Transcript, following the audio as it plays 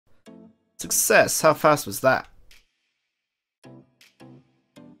Success. How fast was that?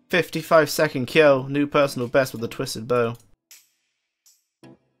 55-second kill. New personal best with a twisted bow.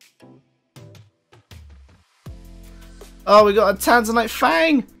 Oh, we got a Tanzanite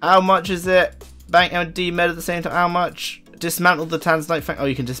Fang! How much is it? Bank and D-med at the same time. How much? Dismantle the Tanzanite Fang. Oh,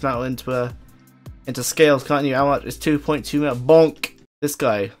 you can dismantle into scales, can't you? How much? It's 2.2 mil. Bonk! This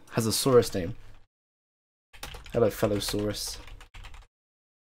guy has a Saurus name. Hello, fellow Saurus.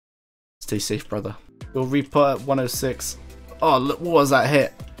 Stay safe, brother. We'll repot at 106. Oh, look, what was that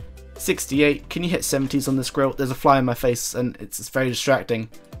hit? 68. Can you hit 70s on this grill? There's a fly in my face and it's very distracting.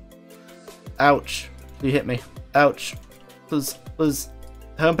 Ouch. You hit me. Ouch. Was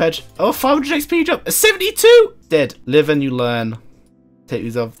home page. Oh, 500 XP jump. A 72! Dead. Live and you learn. Take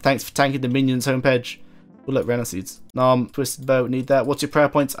these off. Thanks for tanking the minions, home page. Oh, look, Renner Seeds. Nom, twisted bow, need that. What's your prayer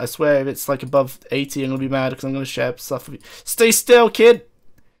points? I swear if it's like above 80, I'm gonna be mad because I'm gonna share stuff with you. Stay still, kid!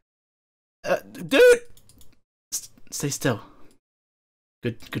 Dude! Stay still.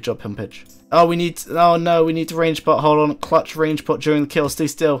 Good job, home page. Oh, we need to, oh no, we need to range pot. Hold on, clutch range pot during the kill. Stay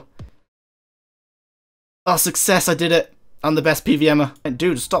still. Oh, success, I did it. I'm the best PVMer. And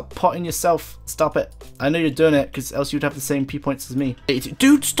dude, stop potting yourself. Stop it. I know you're doing it, because else you'd have the same P points as me.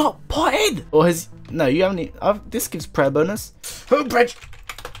 Dude, stop potting! Or his... No, you haven't... this gives prayer bonus. Homepage!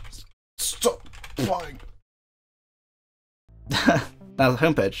 Stop potting! Now, the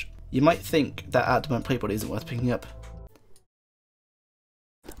homepage. You might think that Adamant plate body isn't worth picking up.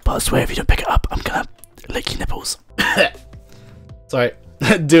 But I swear if you don't pick it up, I'm gonna lick your nipples. Sorry.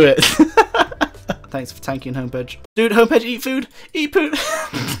 Do it. Thanks for tanking homepage. Dude, homepage, eat food! Eat food!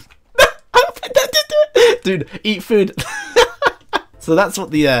 Dude, eat food! So that's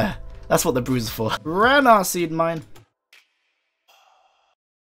what the bruise is for. Ranar seed mine.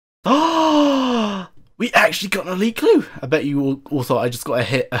 Oh, we actually got an elite clue. I bet you all thought I just got a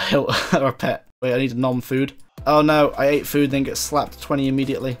hilt or a pet. Wait, I need a non-food. Oh no, I ate food then get slapped 20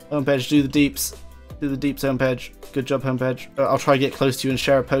 immediately. Homepage, do the deeps. Do the deeps, homepage. Good job, homepage. I'll try to get close to you and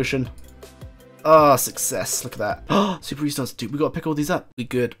share a potion. Oh, success. Look at that. Oh, super restarts. Dude, we gotta pick all these up. We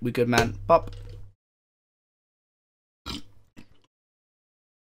good, man. Bop.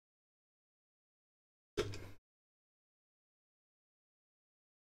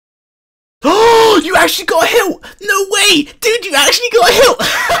 Oh, you actually got a hilt! No way! Dude, you actually got a hilt!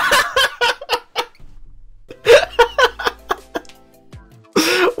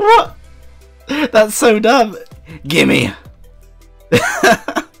 What? That's so dumb. Gimme.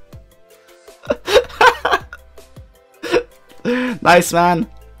 Nice, man.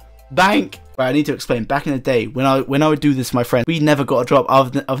 Bank. Right, I need to explain. Back in the day, when I would do this, my friend, we never got a drop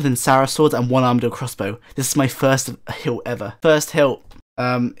other than Sarah swords and one armed crossbow. This is my first hilt ever. First hilt.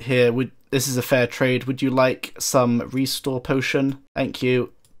 Here. This is a fair trade. Would you like some restore potion? Thank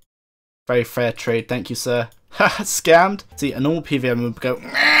you. Very fair trade. Thank you, sir. Haha, scammed. See, a normal PVM would go,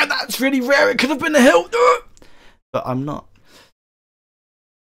 that's really rare. It could have been a hilt. But I'm not.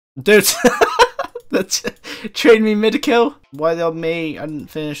 Dude. Train me mid-kill. Why they on me? I didn't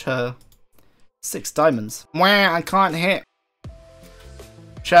finish her. 6 diamonds. Wah, I can't hit.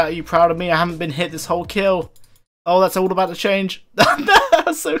 Chat, are you proud of me? I haven't been hit this whole kill. Oh, that's all about to change.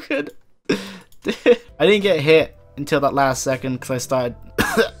 That's so good. I didn't get hit until that last second because I started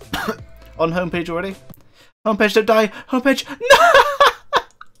on homepage already. Homepage, don't die. Homepage,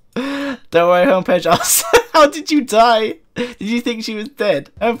 no! Don't worry, homepage. How did you die? Did you think she was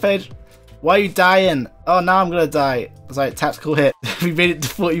dead? Homepage. Why are you dying? Oh, now I'm gonna die. It's like tactical hit. We made it to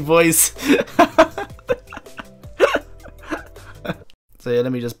 40 boys. So yeah,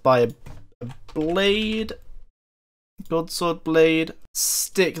 let me just buy a blade. Godsword blade.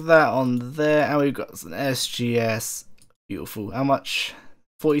 Stick that on there. And we've got an SGS. Beautiful. How much?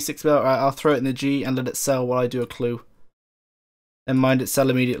 46 mil. Alright, I'll throw it in the G and let it sell while I do a clue. And mind it sell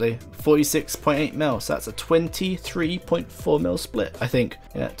immediately. 46.8 mil, so that's a 23.4 mil split, I think.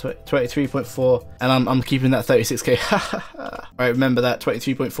 Yeah, 23.4, and I'm keeping that 36k. Alright, remember that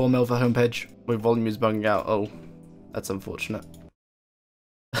 23.4 mil for homepage. My volume is bugging out. Oh, that's unfortunate.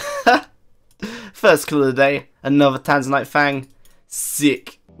 First kill of the day, another Tanzanite Fang.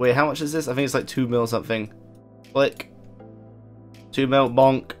 Sick. Wait, how much is this? I think it's like 2 mil something. Click. 2 mil,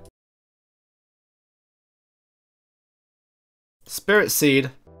 bonk. Spirit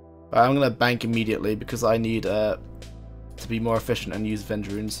Seed. Right, I'm gonna bank immediately because I need to be more efficient and use Venge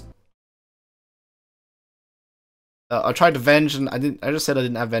runes. I tried to Venge and I just said I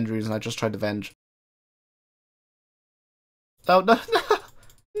didn't have Venge runes and I just tried to Venge. Oh no! No!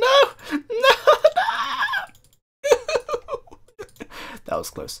 No! No! That was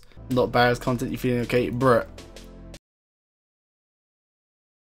close. Not Barra's content. You feeling okay, bruh?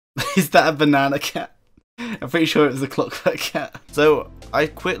 Is that a banana cat? I'm pretty sure it was a clockwork cat. So I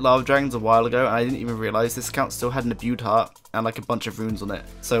quit Lava Dragons a while ago and I didn't even realise this account still had an imbued heart and like a bunch of runes on it.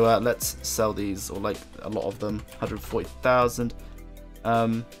 So let's sell these, or like a lot of them. 140,000.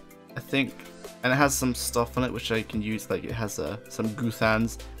 I think, and it has some stuff on it which I can use. Like it has some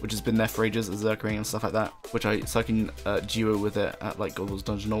Guthans, which has been there for ages, a Zerkring and stuff like that, which I can duo with it at like Goggles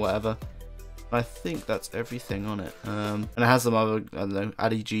Dungeon or whatever. I think that's everything on it. And it has some other, I don't know,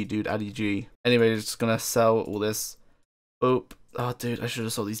 Addy G, dude, Addy G. Anyway, just gonna sell all this. Boop. Oh, dude, I should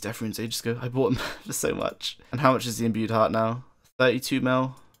have sold these death runes ages ago. I bought them for so much. And how much is the imbued heart now? 32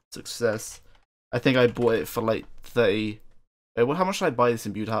 mil. Success. I think I bought it for like 30. Wait, well, how much should I buy this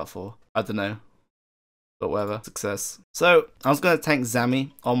imbued heart for? I don't know. But whatever. Success. So, I was gonna tank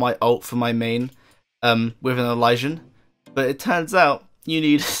Zami on my ult for my main with an Elysian. But it turns out you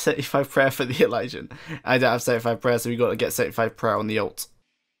need 75 prayer for the Elysian. I don't have 75 prayer, so we got to get 75 prayer on the ult.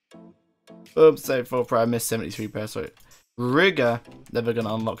 Oops, 74 prayer. I missed 73 prayer. Sorry. Rigger. Never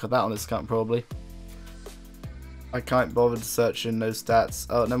gonna unlock that on this account probably. I can't bother searching no stats.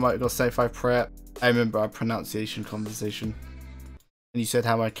 Oh no, I got 75 prayer. I remember our pronunciation conversation. And you said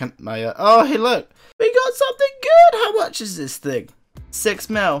how oh hey look, we got something good. How much is this thing? 6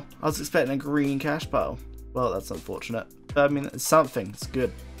 mil. I was expecting a green cash pile. Well, that's unfortunate. I mean, it's something. It's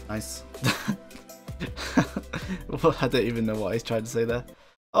good. Nice. Well, I don't even know what he's trying to say there.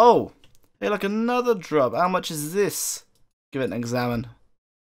 Oh, hey, like another drop. How much is this? Give it an examine.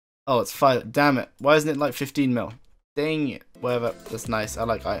 Oh, it's 5. Damn it. Why isn't it like 15 mil? Dang it. Whatever. That's nice. I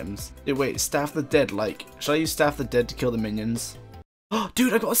like items. Dude, wait. Staff the Dead. Like, should I use Staff the Dead to kill the minions? Oh,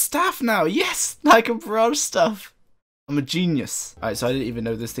 dude, I got a staff now. Yes. I can barrage stuff. I'm a genius. Alright, so I didn't even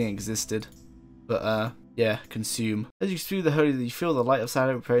know this thing existed. But, yeah, consume. As you spew the holy, you feel the light of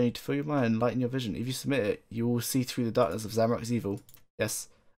Saturn preparing you to fill your mind and lighten your vision. If you submit it, you will see through the darkness of Zamorak's evil. Yes.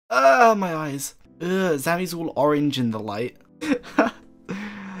 Ah, my eyes. Ugh, Zami's all orange in the light.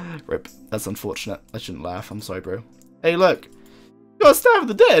 Rip. That's unfortunate. I shouldn't laugh. I'm sorry, bro. Hey, look. You got a Staff of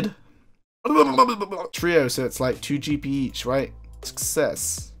the Dead. Trio, so it's like 2 GP each, right?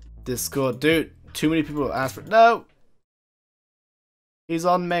 Success. Discord. Dude, too many people have asked for it. No! He's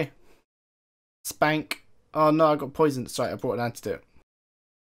on me. Spank. Oh no, I got poisoned. Sorry, I brought an antidote.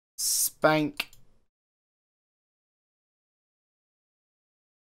 Spank.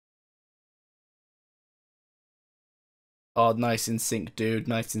 Oh, nice in sync, dude.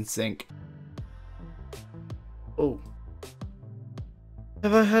 Nice in sync. Oh.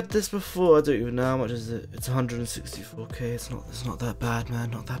 Have I had this before? I don't even know. How much is it? It's 164k. It's not that bad,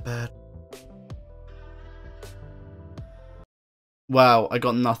 man. Not that bad. Wow, I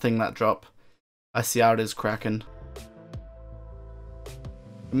got nothing that drop. I see how it is cracking.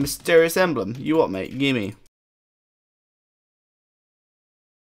 A mysterious emblem. You what, mate? Gimme.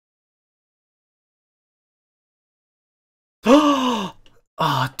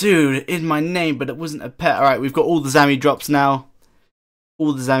 Oh, dude, in my name, but it wasn't a pet. Alright, we've got all the Zami drops now.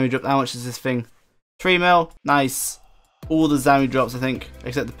 All the Zami drops. How much is this thing? 3 mil. Nice. All the Zami drops, I think,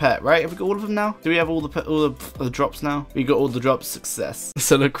 except the pet, right? Have we got all of them now? Do we have all the drops now? We got all the drops. Success.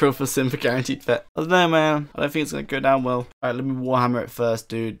 So the krill for sim for guaranteed pet. I don't know, man. I don't think it's gonna go down well. Alright, let me Warhammer it first,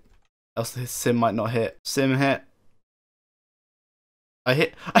 dude. Else his sim might not hit. Sim hit. I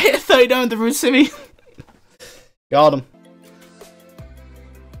hit 30 down with the rune simmy. Got him.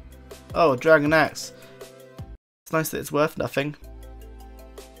 Oh, Dragon Axe. It's nice that it's worth nothing.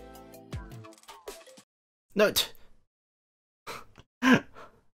 No.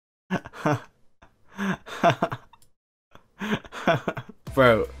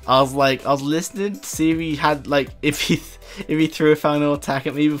 Bro, I was listening to see if he had if he threw a final attack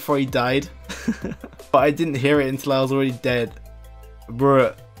at me before he died. But I didn't hear it until I was already dead.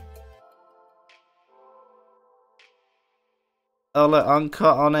 Bruh. Oh look,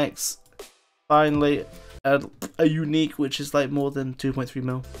 uncut Onyx. Finally a unique which is like more than 2.3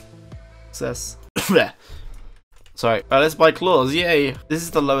 mil. Success. Sorry. Alright, let's buy claws. Yay! This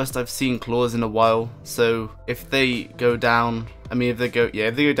is the lowest I've seen claws in a while. So if they go down, I mean if they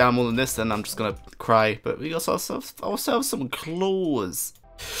go down more than this, then I'm just gonna cry. But we also have some claws.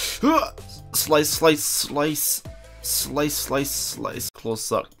 Slice, slice, slice, slice, slice, slice. Claws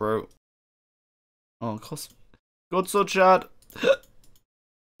suck, bro. Oh, cost. God sword shard.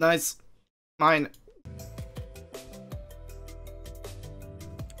 Nice. Mine.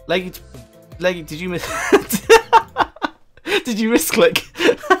 Leggy, did you miss? Did you misclick?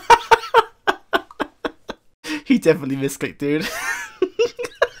 He definitely misclicked, dude.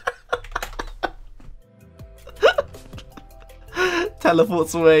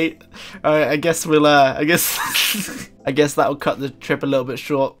 Teleports away. Alright, I guess we'll I guess that'll cut the trip a little bit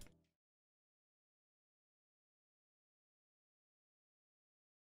short.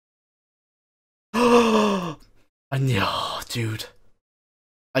 No, dude.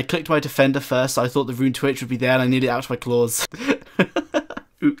 I clicked my defender first, so I thought the rune twitch would be there and I needed it out to my claws.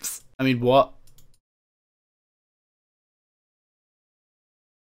 Oops. I mean, what?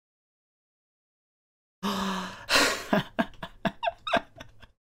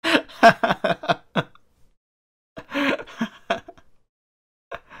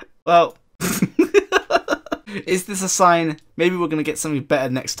 Well, is this a sign? Maybe we're gonna get something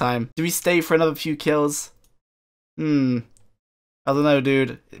better next time. Do we stay for another few kills? I don't know,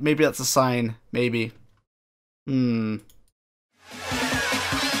 dude. Maybe that's a sign. Maybe.